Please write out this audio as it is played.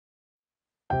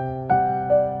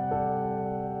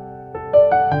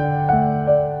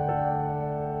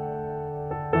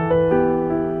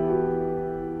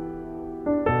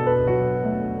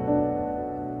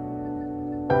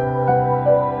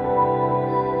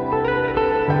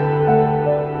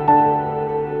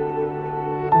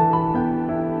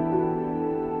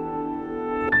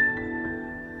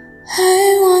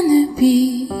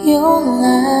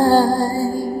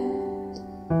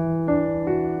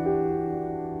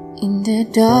In the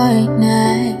dark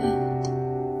night,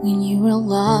 when you were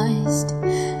lost,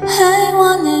 I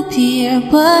wanna be your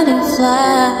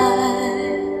butterfly,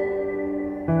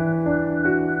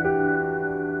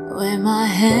 where my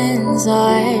hands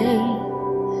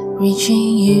are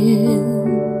reaching you,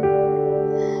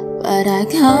 but I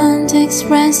can't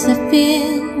express the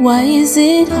feel. Why is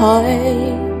it hard?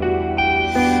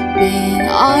 Being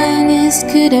honest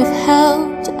could have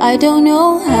helped, I don't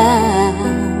know how.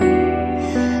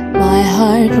 My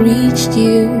heart reached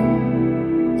you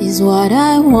is what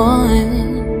I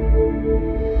want.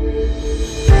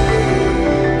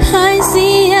 I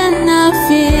see and I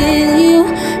feel you,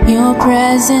 your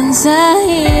presence I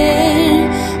hear.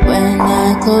 When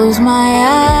I close my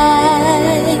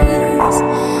eyes,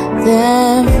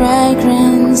 the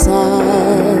fragrance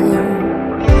of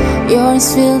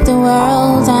yours filled the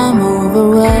world. I'm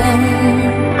overwhelmed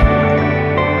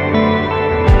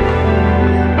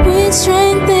with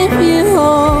strength. If you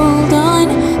hold on,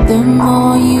 the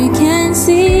more you can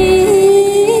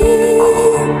see.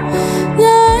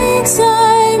 Lights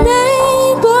I'm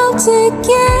able to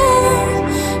give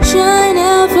shine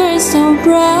ever so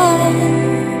bright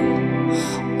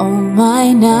on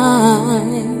my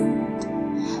night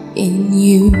in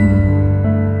you.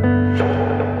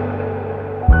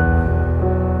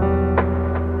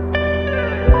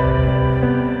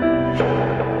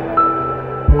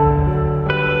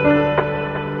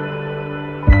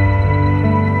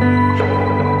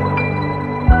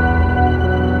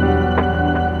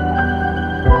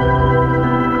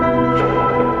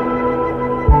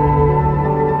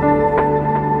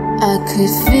 I could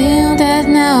feel that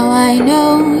now I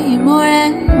know you more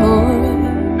and more.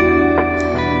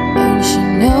 Don't you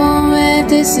know where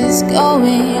this is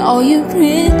going? Or you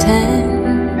pretend.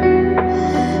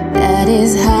 That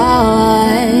is how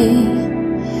I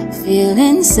feel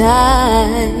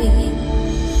inside.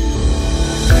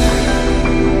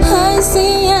 I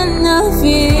see and I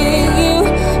feel you,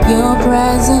 your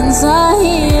presence I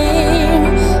hear.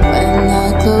 When I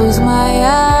close my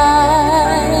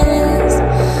eyes,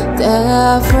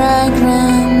 the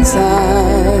fragrance of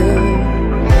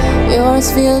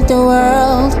yours filled the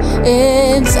world.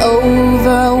 It's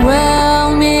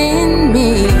overwhelming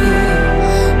me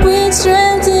with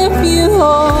strength. If you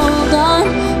hold on,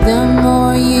 the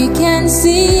more you can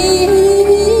see.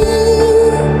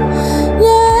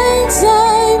 Lights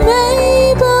I'm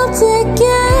able to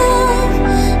give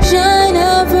shine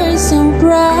ever so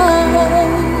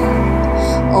bright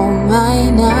on my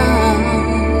night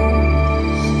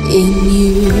in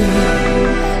you.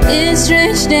 It's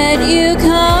strange that you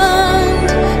come